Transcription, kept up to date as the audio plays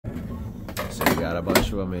So you got a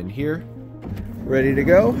bunch of them in here, ready to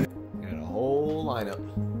go. Got a whole lineup.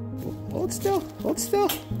 Hold still, hold still,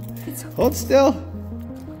 hold still.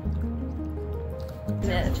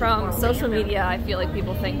 From social media, I feel like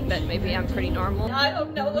people think that maybe I'm pretty normal. I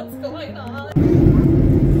don't know what's going on.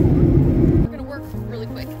 We're gonna work really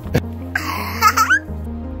quick.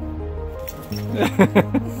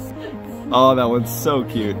 Oh, that one's so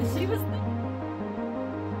cute. She was.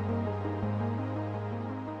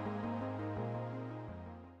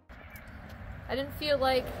 I didn't feel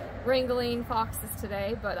like wrangling foxes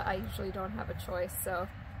today, but I usually don't have a choice, so.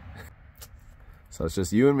 So it's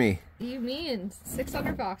just you and me. You, me, and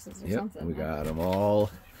 600 foxes or something. We got them all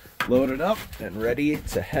loaded up and ready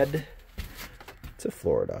to head to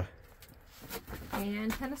Florida.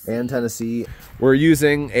 And Tennessee. And Tennessee. We're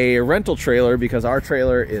using a rental trailer because our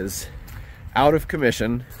trailer is out of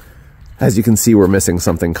commission. As you can see, we're missing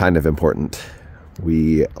something kind of important.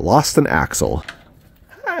 We lost an axle.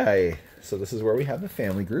 Hi. So this is where we have the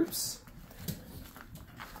family groups.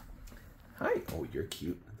 Hi. Oh, you're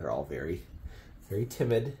cute. They're all very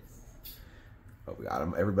timid. But we got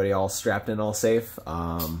them. Everybody all strapped in, all safe.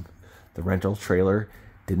 The rental trailer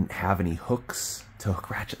didn't have any hooks to hook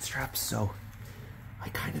ratchet straps, so I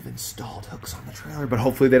kind of installed hooks on the trailer, but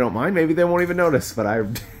hopefully they don't mind. Maybe they won't even notice, but I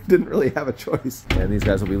didn't really have a choice. And these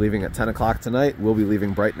guys will be leaving at 10 o'clock tonight. We'll be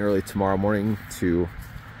leaving bright and early tomorrow morning to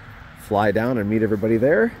fly down and meet everybody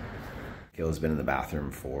there. Kayla's been in the bathroom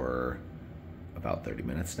for about 30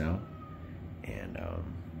 minutes now, and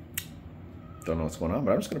don't know what's going on,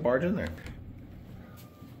 but I'm just gonna barge in there.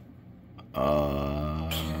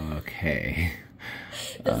 Okay.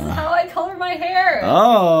 This is how I color my hair.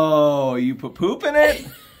 Oh, you put poop in it?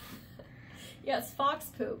 Yes, fox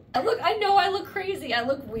poop. I know I look crazy. I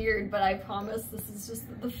look weird, but I promise this is just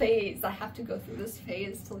the phase. I have to go through this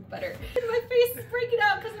phase to look better. And my face is breaking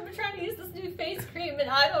out because I've been trying to use this new face cream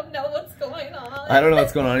and I don't know what's going on. I don't know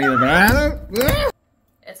what's going on either, but I don't.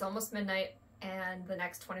 It's almost midnight and the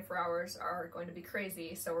next 24 hours are going to be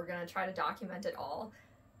crazy. So we're going to try to document it all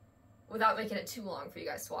without making it too long for you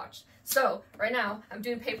guys to watch. So right now I'm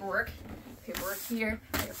doing paperwork. Paperwork here,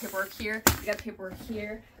 I got paperwork here, I got paperwork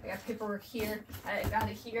here, I got paperwork here, I got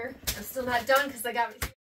it here. I'm still not done because I got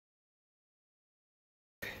it.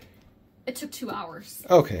 It took 2 hours.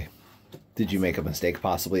 Okay. Did you make a mistake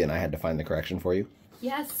possibly and I had to find the correction for you?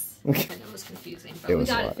 Yes. I know it was confusing, but we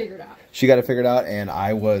got it figured out. She got it figured out, and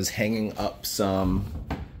I was hanging up some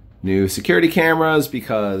new security cameras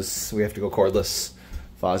because we have to go cordless.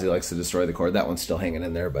 Fozzie likes to destroy the cord. That one's still hanging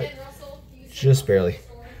in there, but just barely.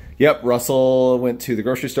 Yep, Russell went to the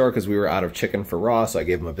grocery store because we were out of chicken for Raw, so I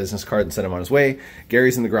gave him a business card and sent him on his way.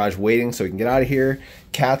 Gary's in the garage waiting so we can get out of here.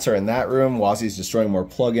 Cats are in that room. Wazzie's destroying more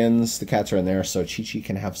plugins. The cats are in there so Chi-Chi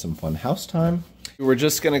can have some fun house time. We were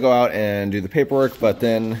just going to go out and do the paperwork, but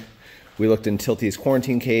then we looked in Tilty's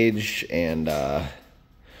quarantine cage and, oh.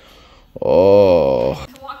 I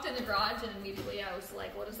walked in the garage and immediately I was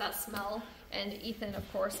like, what does that smell? And Ethan,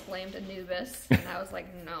 of course, blamed Anubis. And I was like,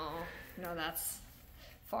 no, that's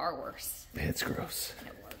far worse. It's gross.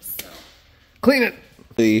 It was, so. Clean it!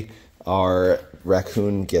 Our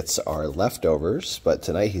raccoon gets our leftovers, but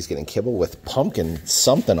tonight he's getting kibble with pumpkin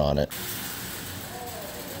something on it.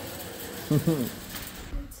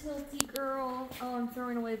 Tilty girl. Oh, I'm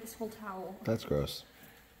throwing away this whole towel. That's gross.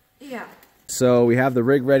 Yeah. So we have the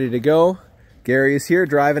rig ready to go. Gary is here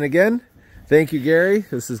driving again. Thank you, Gary.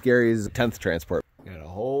 This is Gary's 10th transport. Got a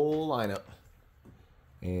whole lineup.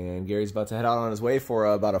 And Gary's about to head out on his way for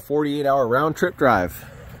about a 48-hour round trip drive.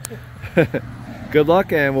 Good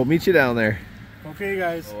luck, and we'll meet you down there. Okay,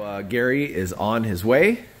 guys. So, Gary is on his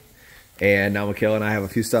way, and now Michaela and I have a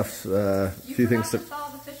few things to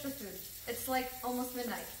follow the fish with food. It's like almost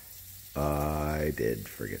midnight. I did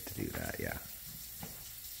forget to do that, yeah.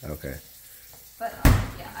 Okay. But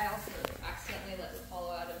yeah, I also accidentally let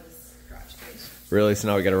Apollo out of his garage space. Really? So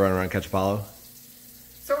now we gotta run around and catch Apollo?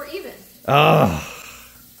 So we're even. Oh.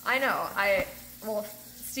 I know. Well,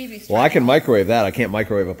 Stevie's Well, I can microwave that. I can't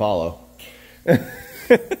microwave Apollo.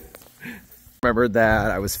 Remembered that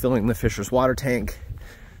I was filling the Fisher's water tank.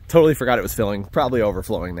 Totally forgot it was filling. Probably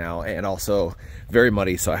overflowing now. And also very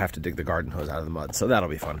muddy, so I have to dig the garden hose out of the mud. So that'll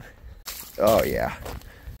be fun. Oh, yeah.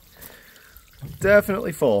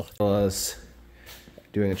 Definitely full. I was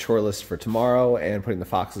doing a chore list for tomorrow and putting the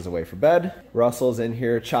foxes away for bed. Russell's in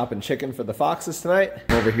here chopping chicken for the foxes tonight.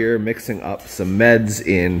 I'm over here mixing up some meds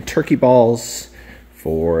in turkey balls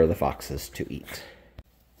for the foxes to eat.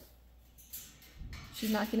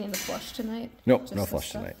 She's not getting the flush tonight? Nope, no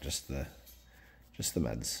flush tonight. Just the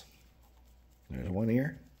meds. There's one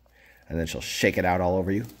ear. And then she'll shake it out all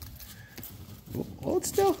over you. Hold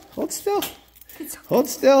still. Hold still. Hold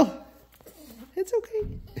still. It's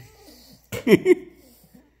okay.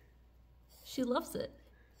 She loves it.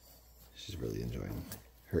 She's really enjoying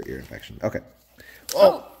her ear infection. Okay.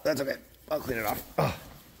 Oh, that's okay. I'll clean it off. Oh.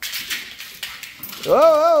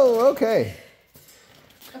 Oh, okay.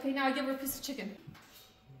 Okay, now I give her a piece of chicken.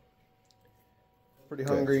 Pretty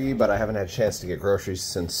hungry, but I haven't had a chance to get groceries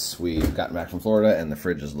since we've gotten back from Florida, and the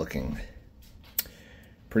fridge is looking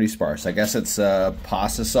pretty sparse. I guess it's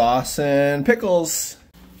pasta sauce and pickles.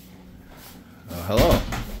 Oh, hello.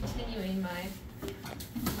 Continuing my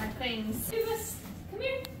things. Do this. Come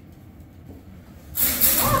here.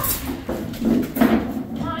 Oh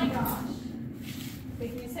my gosh.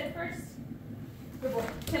 Wait, can you sit first? Good boy.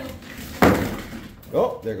 Tim.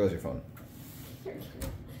 Oh, there goes your phone.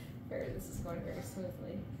 This is going very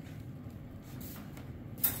smoothly.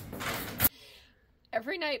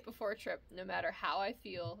 Every night before a trip, no matter how I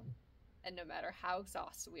feel and no matter how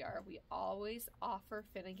exhausted we are, we always offer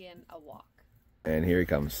Finnegan a walk. And here he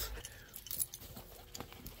comes.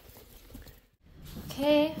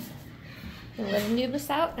 Okay, we'll let Anubis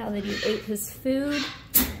out now that he ate his food.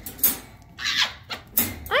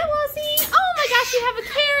 Hi, Wazzy! Oh my gosh, you have a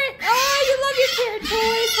carrot! Oh, you love your carrot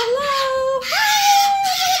toys! Hello!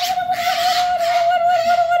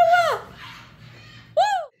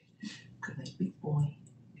 Good night, big boy.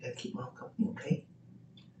 You gotta keep Mom company, okay?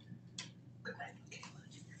 Good night, Michaela.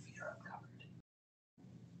 Your feet are uncovered.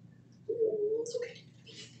 It's okay.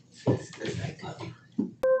 Good night, love you.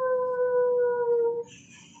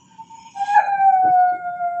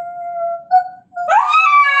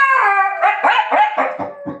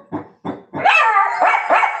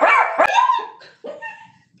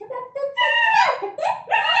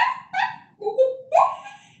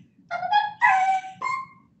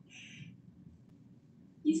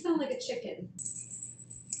 You sound like a chicken.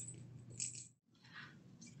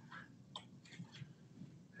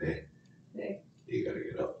 Hey. Hey. You gotta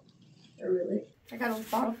get up. Oh, really? I got a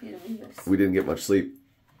bottle feed Anubis. We didn't get much sleep,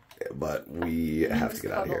 but we have to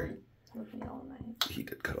get out of here. With me all night. He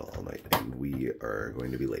did cuddle all night, and we are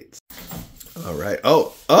going to be late. All right.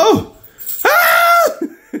 Oh! Oh! Ah!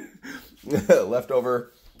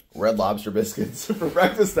 Leftover Red Lobster biscuits for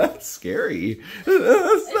breakfast. That's scary.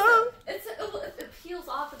 If it peels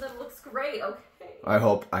off and then looks great, okay.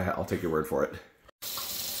 I'll take your word for it.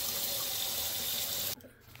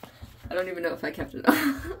 I don't even know if I kept it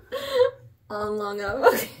on long enough.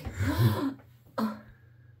 Okay.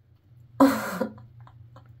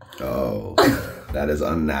 Oh, that is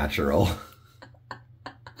unnatural.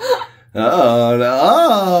 Oh,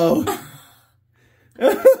 no.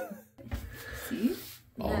 See?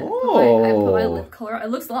 Oh. I put my lip color on. It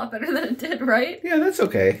looks a lot better than it did, right? Yeah, that's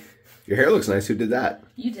okay. Your hair looks nice. Who did that?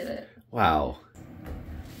 You did it. Wow.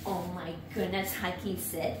 Oh my goodness, Heike,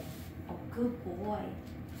 sit. Oh, good boy.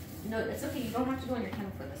 No, it's okay. You don't have to go on your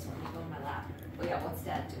camera for this one. You go on my lap. Oh yeah, what's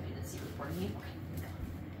Dad doing? Is he recording me? Okay.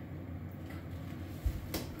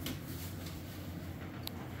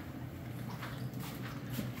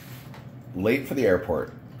 Late for the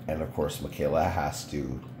airport, and of course Michaela has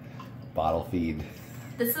to bottle feed.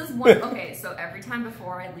 This is one. Okay, so every time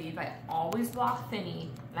before I leave, I always block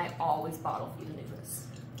Finny, and I always bottle feed Anubis.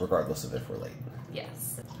 Regardless of if we're late.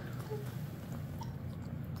 Yes.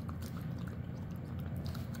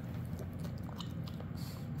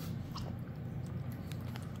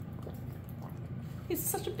 He's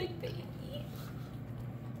such a big baby.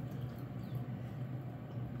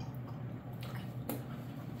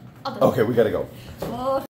 Okay, we gotta go.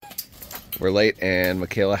 Oh. We're late, and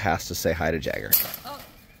Michaela has to say hi to Jagger. Oh,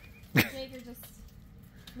 Jagger just...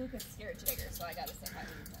 Lucas scared Jagger, so I gotta say hi to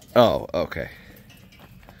Lucas. Oh, okay.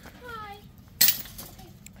 Hi. Okay.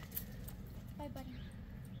 Bye, buddy.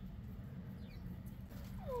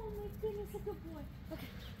 Oh my goodness, a good boy. Okay.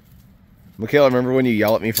 Michaela, remember when you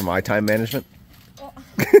yell at me for my time management? Well,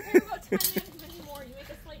 I don't care about time management anymore. You make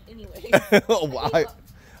us late anyway. Oh,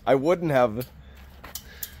 I wouldn't have.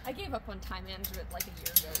 I gave up on time management like a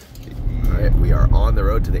year ago. All right, we are on the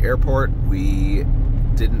road to the airport. We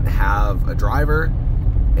didn't have a driver,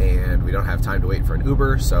 and we don't have time to wait for an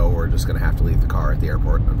Uber, so we're just gonna have to leave the car at the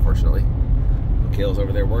airport, unfortunately. Michaela's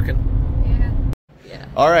over there working. Yeah.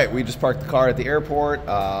 All right, we just parked the car at the airport.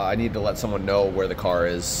 I need to let someone know where the car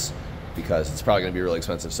is because it's probably gonna be really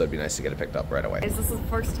expensive, so it'd be nice to get it picked up right away. This is the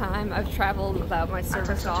first time I've traveled without my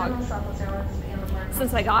service dog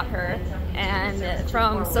since I got her, and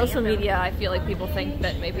from social media I feel like people think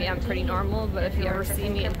that maybe I'm pretty normal, but if you ever see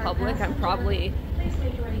me in public, I probably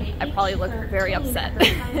look very upset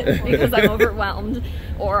because I'm overwhelmed,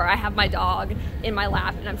 or I have my dog in my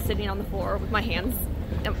lap and I'm sitting on the floor with my hands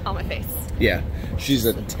on my face. Yeah, she's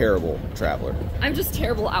a terrible traveler. I'm just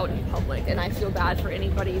terrible out in public, and I feel bad for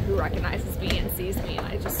anybody who recognizes me and sees me, and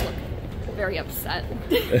I just look very upset.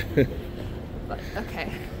 But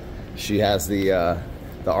okay. She has the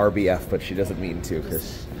RBF, but she doesn't mean to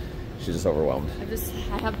because she's just overwhelmed.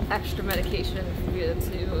 I have extra medication for you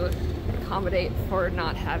to accommodate for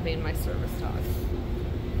not having my service dog.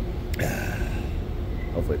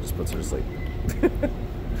 Hopefully it just puts her to sleep.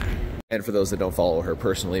 And for those that don't follow her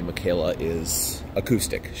personally, Michaela is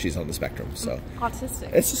acoustic. She's on the spectrum, so.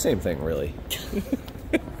 Autistic. It's the same thing, really.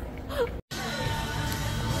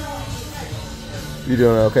 You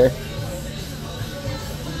doing okay?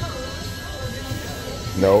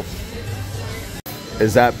 Nope.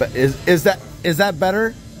 Is that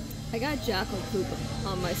better? I got jackal poop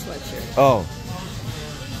on my sweatshirt. Oh.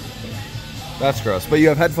 That's gross. But you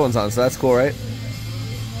have headphones on, so that's cool, right?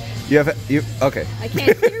 Okay. I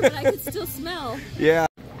can't hear, but I can still smell. Yeah.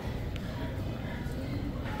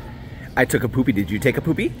 I took a poopy. Did you take a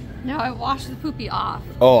poopy? No, I washed the poopy off.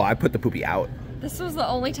 Oh, I put the poopy out. This was the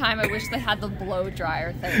only time I wish they had the blow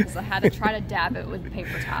dryer thing, because I had to try to dab it with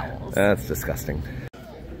paper towels. That's disgusting.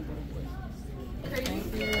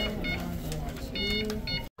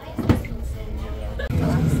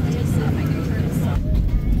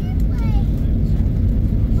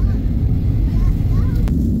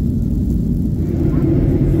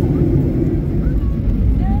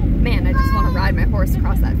 Man, I just want to ride my horse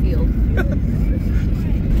across that field.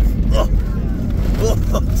 Oh,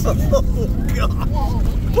 God.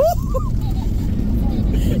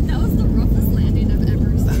 That was the roughest landing I've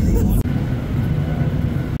ever seen.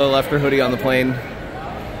 I left her hoodie on the plane.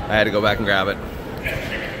 I had to go back and grab it.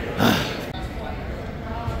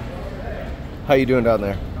 How you doing down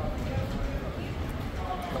there?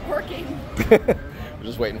 Working. We're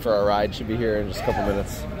just waiting for our ride. Should be here in just a couple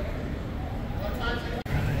minutes.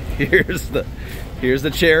 Here's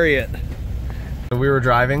the chariot. We were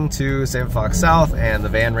driving to SAVEAFOX South and the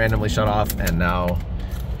van randomly shut off, and now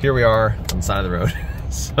here we are on the side of the road.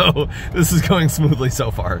 So this is going smoothly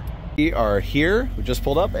so far. We are here, we just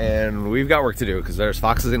pulled up, and we've got work to do because there's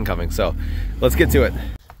foxes incoming, so let's get to it.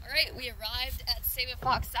 Alright, we arrived at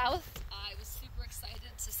SAVEAFOX South. I was super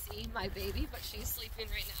excited to see my baby, but she's sleeping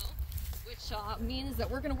right now, which means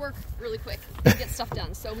that we're going to work really quick and get stuff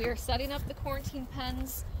done. So we are setting up the quarantine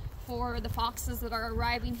pens for the foxes that are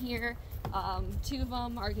arriving here. 2 of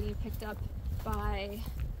them are getting picked up by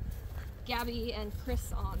Gabby and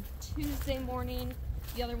Chris on Tuesday morning.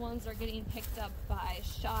 The other ones are getting picked up by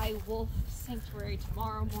Shy Wolf Sanctuary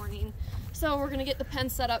tomorrow morning. So we're gonna get the pen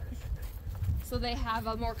set up so they have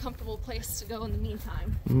a more comfortable place to go in the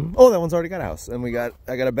meantime. Mm-hmm. Oh, that one's already got a house, and I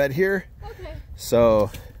got a bed here. Okay.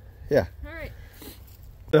 So, yeah. All right.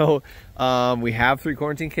 So, we have 3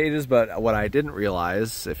 quarantine cages, but what I didn't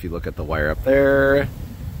realize, if you look at the wire up there,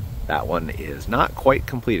 that one is not quite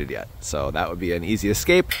completed yet. So that would be an easy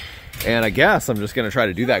escape. And I guess I'm just gonna try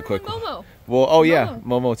to do that quick. Momo. Well, oh yeah,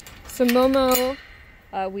 Momo. So Momo,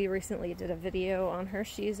 we recently did a video on her.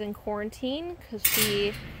 She's in quarantine because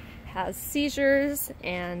she has seizures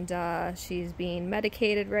and she's being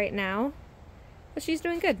medicated right now. But she's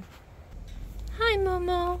doing good. Hi,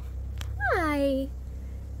 Momo. Hi.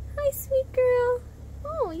 Hi, sweet girl.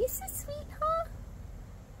 Oh, you're so sweet, huh?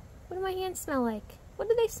 What do my hands smell like? What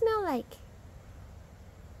do they smell like?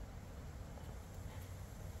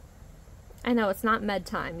 I know, it's not med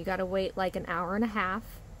time. You gotta wait like an hour and a half,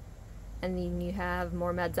 and then you have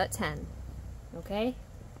more meds at 10. Okay?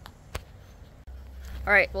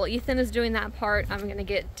 Alright, well Ethan is doing that part. I'm gonna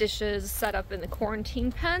get dishes set up in the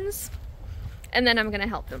quarantine pens, and then I'm gonna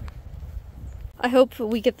help him. I hope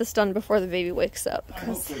we get this done before the baby wakes up,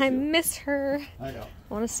 because I miss her. I know.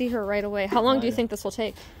 I want to see her right away. How long do you think this will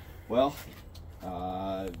take? Well,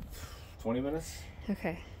 20 minutes.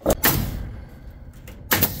 Okay.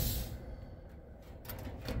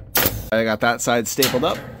 I got that side stapled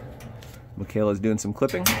up. Michaela's doing some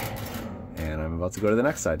clipping, and I'm about to go to the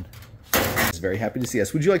next side. She's very happy to see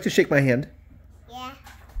us. Would you like to shake my hand? Yeah.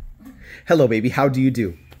 Hello, baby. How do you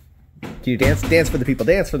do? Can you dance? Dance for the people.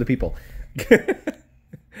 Dance for the people.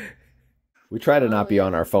 We try to not be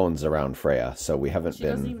on our phones around Freya, so we haven't been.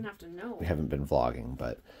 Doesn't even have to know. We haven't been vlogging,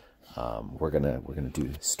 but we're gonna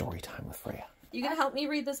do story time with Freya. You gonna help me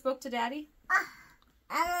read this book to Daddy?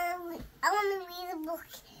 I want to read a book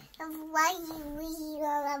of what you read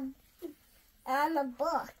on the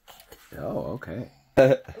book. Oh, okay.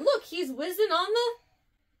 Look, he's whizzing on the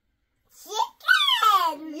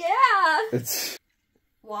Chicken! Yeah. It's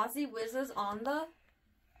Wazzy whizzes on the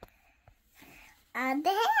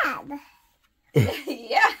Dad.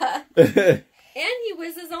 yeah. And he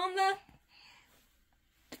whizzes on the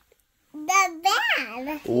the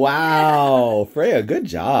bed. Wow, Freya, good You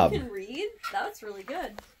job. can read? That's really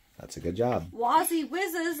good. That's a good job. Wazzy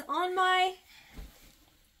whizzes on my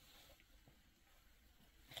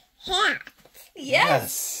Hat.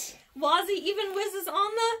 Yes. Wazzy even whizzes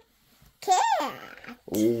on the Cat.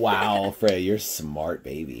 Wow, Freya, you're smart,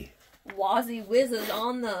 baby. Wazzy whizzes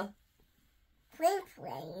on the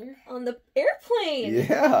Plane. airplane.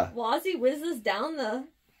 Yeah. Wazzy whizzes down the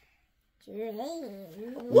Train.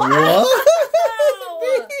 Wow!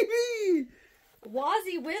 Baby.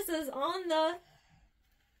 Wazzy whizzes on the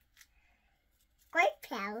Great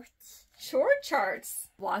pouch. short charts.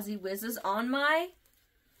 Wazzy whizzes on my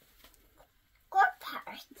Good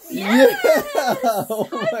pouch. Yeah. Oh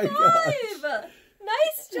my gosh. five.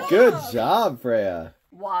 Nice job. Good job, Freya.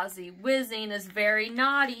 Wazzy whizzing is very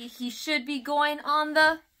naughty. He should be going on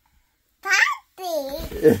the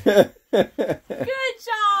Potty. good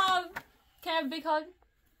job. Can I have a big hug?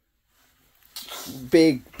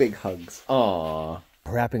 Big hugs. Aww.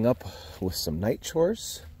 Wrapping up with some night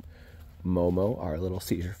chores. Momo, our little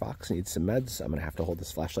seizure fox, needs some meds. I'm gonna have to hold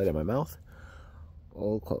this flashlight in my mouth.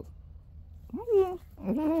 Oh, close.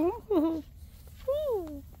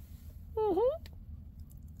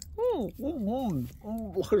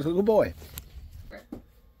 Good boy.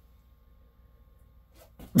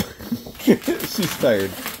 She's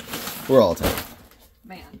tired. We're all tired.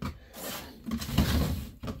 Man.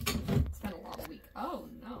 It's been a long week. Oh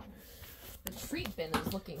no. The treat bin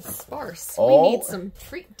is looking sparse. Oh. We need some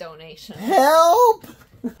treat donations. Help!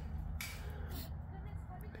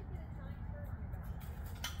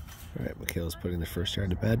 All right, Michaela's putting the first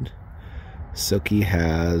yard to bed. Silky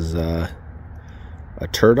has a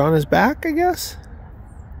turd on his back, I guess.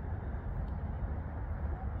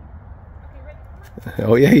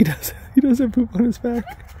 Oh yeah, he does. He does have poop on his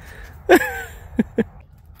back.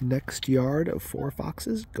 Next yard of 4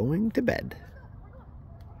 foxes going to bed.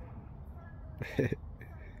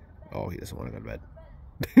 Oh, he doesn't want to go to bed.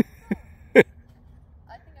 I think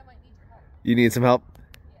I might need your help. You need some help?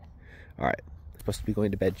 Yeah. All right. Supposed to be going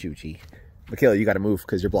to bed, Juji. Michaela, you got to move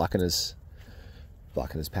because you're blocking his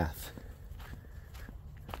path.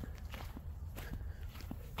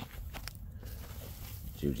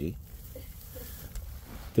 Juji.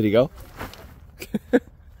 Did he go? All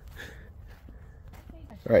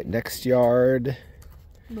right, next yard.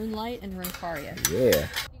 Moonlight and Rincaria. Yeah. You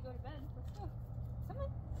go to bed. Let's go. Come on.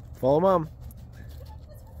 Follow Mom.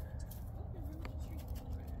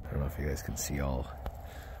 I don't know if you guys can see all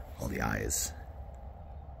the eyes.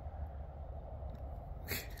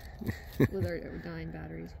 With our dying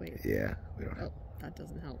batteries, wait. Yeah, we don't. Oh, that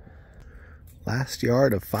doesn't help. Last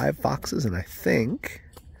yard of 5 foxes, and I think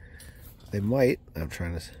they might.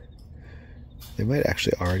 They might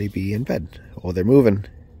actually already be in bed. Oh, they're moving.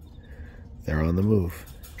 They're on the move.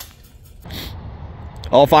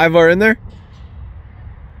 All 5 are in there?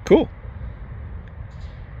 Cool.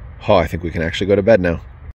 Oh, I think we can actually go to bed now.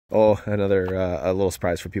 Oh, another a little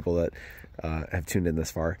surprise for people that have tuned in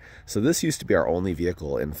this far. So this used to be our only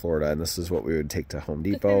vehicle in Florida, and this is what we would take to Home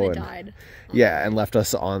Depot. And died. yeah, and left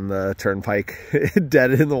us on the turnpike,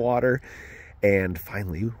 dead in the water. And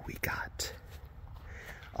finally, we got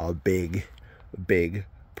a big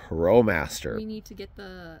ProMaster. We need to get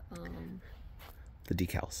the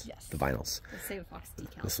decals, yes, the vinyls. the SAVEAFOX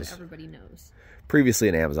decals This so was everybody knows. previously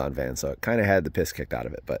an Amazon van, so it kind of had the piss kicked out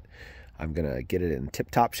of it, but I'm gonna get it in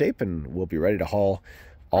tip-top shape, and we'll be ready to haul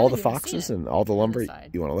all the foxes and all the lumber.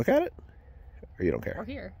 You want to look at it, or you don't care? Or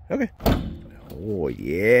here. Okay. Oh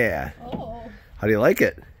yeah. Oh, How do you like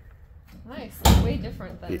it? nice. It's way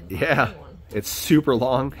different than Yeah. the one. It's super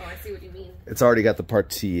long. Oh, I see what you mean. It's already got the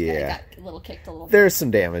parts. Yeah. It got a little kicked a little bit. There's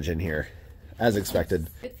some damage in here, as expected.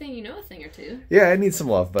 Good thing you know a thing or two. Yeah, I need some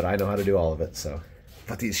love, but I know how to do all of it. So,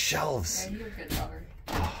 but these shelves. Yeah, you're a good daughter.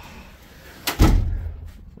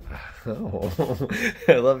 Oh,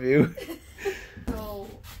 I love you. So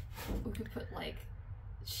we could put like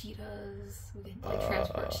cheetahs. We could like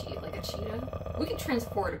transport like a cheetah. We could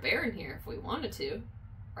transport a bear in here if we wanted to,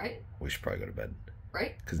 right? We should probably go to bed.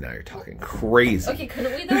 Right? Because now you're talking crazy. Okay,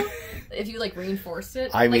 couldn't we though? If you like reinforced it,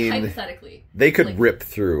 I mean, hypothetically, they could like, rip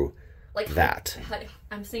through like that.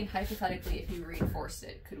 I'm saying hypothetically, if you reinforced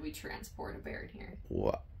it, could we transport a bear in here?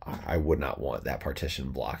 Well, I would not want that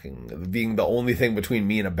partition blocking, being the only thing between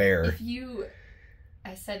me and a bear.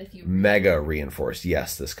 I said if you Mega reinforced,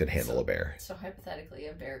 yes, this could handle a bear. So hypothetically,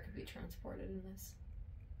 a bear could be transported in this.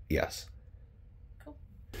 Yes. Cool.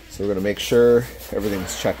 So we're gonna make sure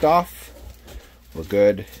everything's checked off. We're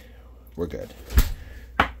good. We're good.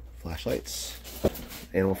 Flashlights.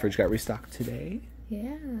 Animal fridge got restocked today.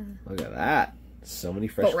 Yeah. Look at that. So many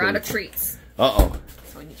fresh. But we're out of foods. treats. Uh-oh.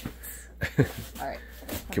 So we need treats. All right.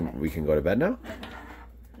 We can go to bed now?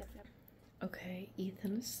 Yep. Okay,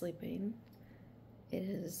 Ethan is sleeping. It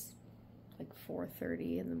is like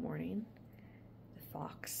 4:30 in the morning.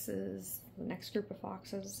 The next group of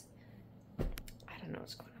foxes, I don't know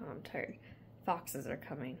what's going on, I'm tired. Foxes are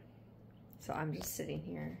coming. So I'm just sitting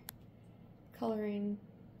here coloring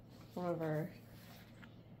one of our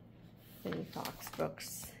mini fox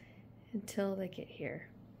books until they get here.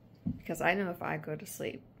 Because I know if I go to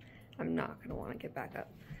sleep, I'm not going to want to get back up.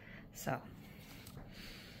 So,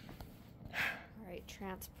 alright,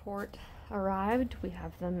 transport arrived. We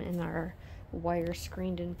have them in our wire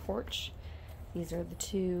screened in porch. These are the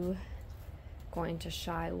two going to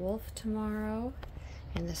Shy Wolf tomorrow.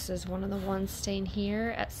 And this is one of the ones staying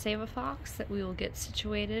here at SAVEAFOX that we will get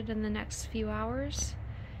situated in the next few hours.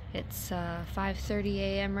 It's 5:30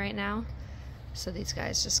 a.m. right now. So these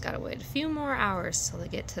guys just gotta wait a few more hours till they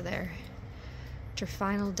get to their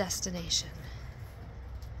final destination.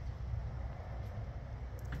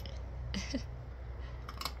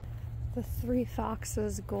 The three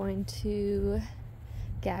foxes going to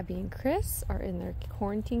Gabby and Chris are in their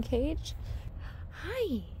quarantine cage.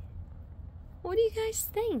 Hi! What do you guys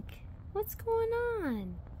think? What's going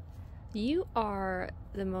on? You are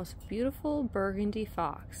the most beautiful burgundy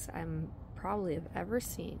fox I'm probably have ever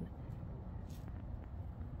seen.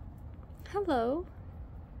 Hello.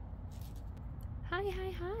 Hi,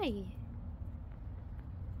 hi, hi.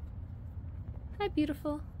 Hi,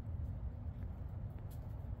 beautiful.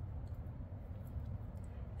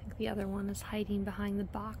 I think the other one is hiding behind the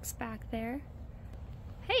box back there.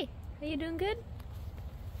 Hey, are you doing good?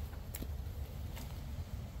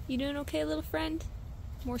 You doing okay, little friend?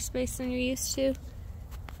 More space than you're used to?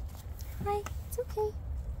 Hi, it's okay.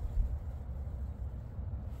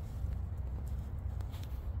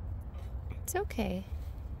 It's okay.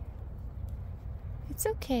 It's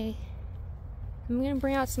okay. I'm gonna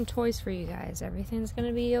bring out some toys for you guys. Everything's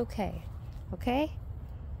gonna be okay. Okay?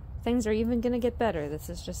 Things are even gonna get better. This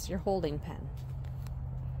is just your holding pen.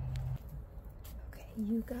 Okay,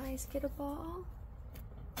 you guys get a ball.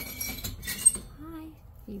 Hi.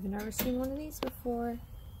 You've never seen one of these before.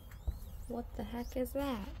 What the heck is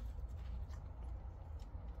that?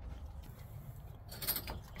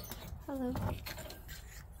 Hello.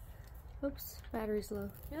 Oops, battery's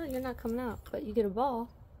low. No, you're not coming out, but you get a ball.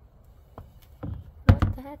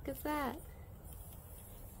 What the heck is that?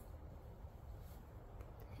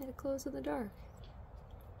 Had to close in the dark.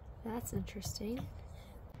 That's interesting.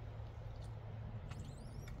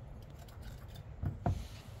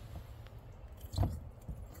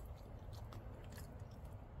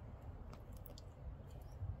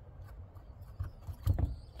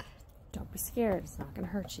 Don't be scared, it's not gonna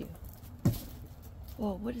hurt you.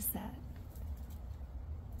 Whoa, what is that?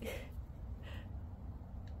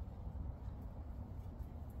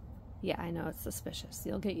 Yeah, I know, it's suspicious.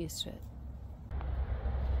 You'll get used to it.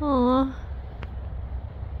 Aww.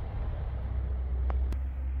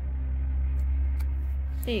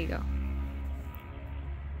 There you go.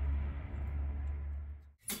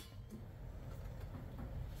 So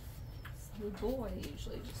the boy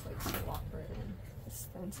usually just likes to walk right in. This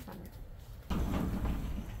fence kind of...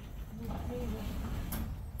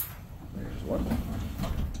 There's one.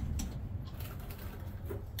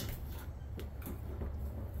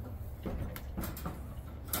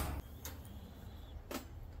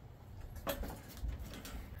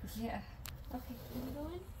 Yeah. Okay, you go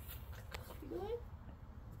in? You go in?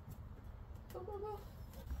 Go, go, go.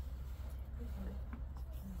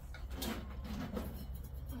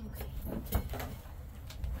 Okay.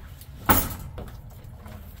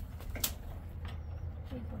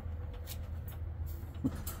 There you go.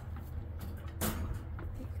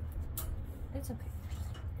 It's okay.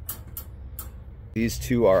 These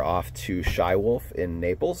two are off to Shy Wolf in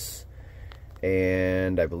Naples,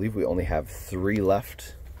 and I believe we only have 3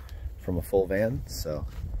 left from a full van, so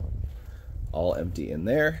all empty in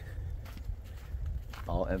there.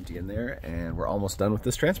 All empty in there, and we're almost done with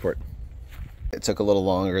this transport. It took a little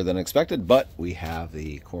longer than expected, but we have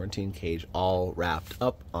the quarantine cage all wrapped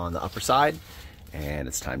up on the upper side, and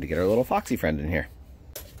it's time to get our little foxy friend in here.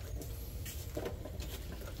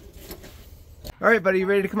 All right, buddy, you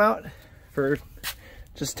ready to come out for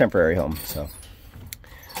just temporary home? So.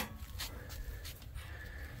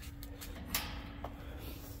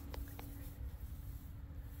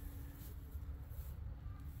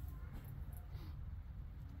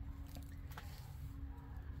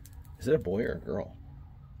 Is it a boy or a girl?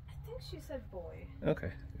 I think she said boy. Okay,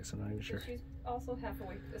 I guess I'm not even sure. She's also half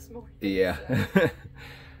awake this morning. Yeah. So.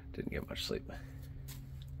 Didn't get much sleep.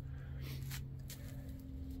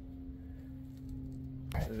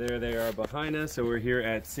 There they are behind us. So we're here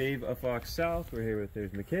at SAVEAFOX South. We're here with,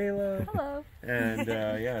 there's Michaela. Hello. And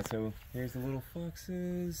yeah, so here's the little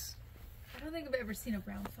foxes. I don't think I've ever seen a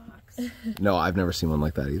brown fox. No, I've never seen one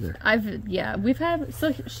like that either. We've had,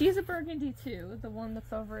 so she's a burgundy too, the one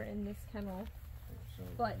that's over in this kennel.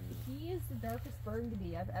 But he is the darkest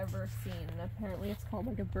burgundy I've ever seen, and apparently it's called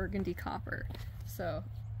like a burgundy copper. So,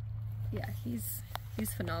 yeah, he's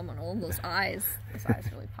phenomenal, and those eyes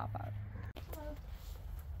really pop out. Hello.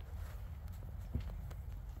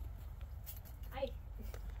 Hi.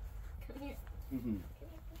 Come here.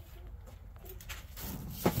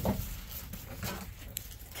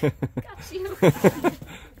 Got you.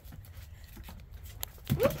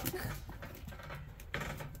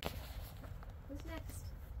 Who's next?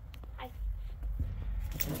 Hi.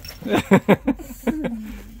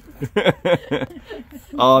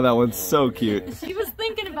 Oh, that one's so cute. She was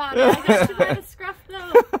thinking about it. I got you by the scruff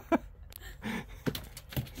though.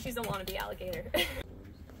 She's a wannabe alligator. I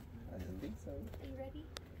don't think so. Are you ready?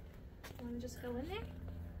 You want to just go in there?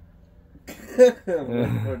 I'm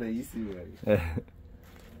waiting for the easy way.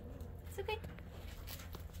 It's okay.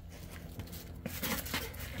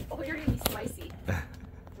 Oh, you're gonna be spicy. Am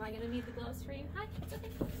I gonna need the gloves for you? Hi, it's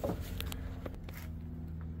okay.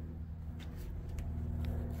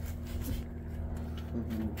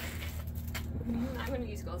 I'm gonna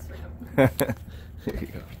use gloves for him. Here you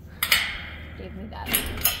go. Gave me that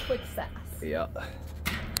quick sass. Yeah.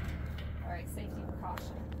 Alright, safety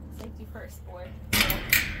precaution. Safety first, boy. Oh,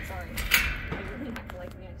 sorry. I really have to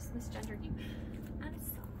like me. I just misgendered you. I'm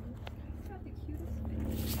sorry. He's got the cutest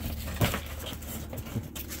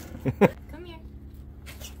face. Come here.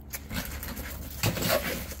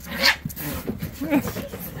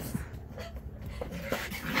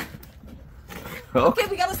 Oh. Okay,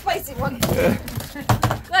 we got a spicy one.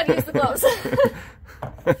 Glad you used the gloves.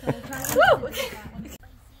 Woo!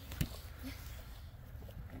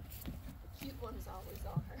 Cute one is always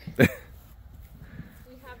on her.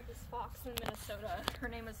 We have this fox in Minnesota. Her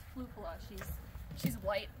name is Flupula. She's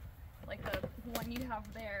white, like the one you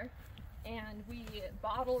have there. And we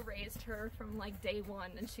bottle raised her from like day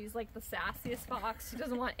one, and she's like the sassiest fox. She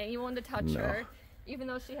doesn't want anyone to touch her, even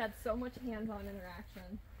though she had so much hands-on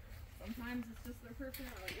interaction. Sometimes it's just their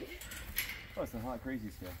personality. Oh, it's a hot crazy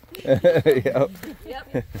scale. Yep.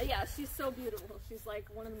 Yep. Yeah, she's so beautiful. She's like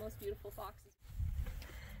one of the most beautiful foxes.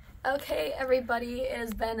 Okay, everybody, it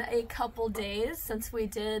has been a couple days since we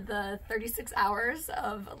did the 36 hours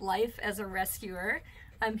of life as a rescuer.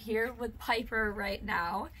 I'm here with Piper right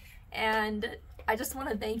now, and I just want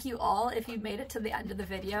to thank you all if you made it to the end of the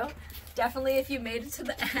video. Definitely if you made it to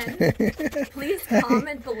the end, please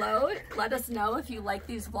comment below. Let us know if you like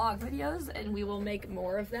these vlog videos, and we will make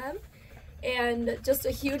more of them. And just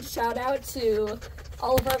a huge shout out to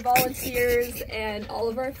all of our volunteers and all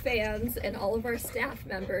of our fans and all of our staff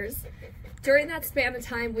members. During that span of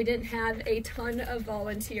time, we didn't have a ton of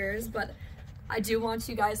volunteers, but I do want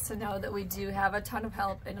you guys to know that we do have a ton of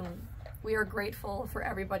help, and we are grateful for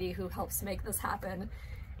everybody who helps make this happen.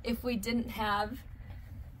 If we didn't have,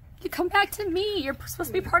 you come back to me, you're supposed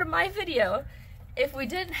to be part of my video. If we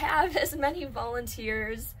didn't have as many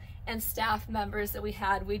volunteers and staff members that we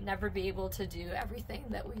had, we'd never be able to do everything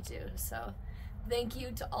that we do. So thank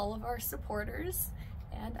you to all of our supporters,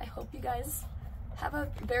 and I hope you guys have a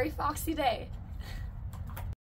very foxy day.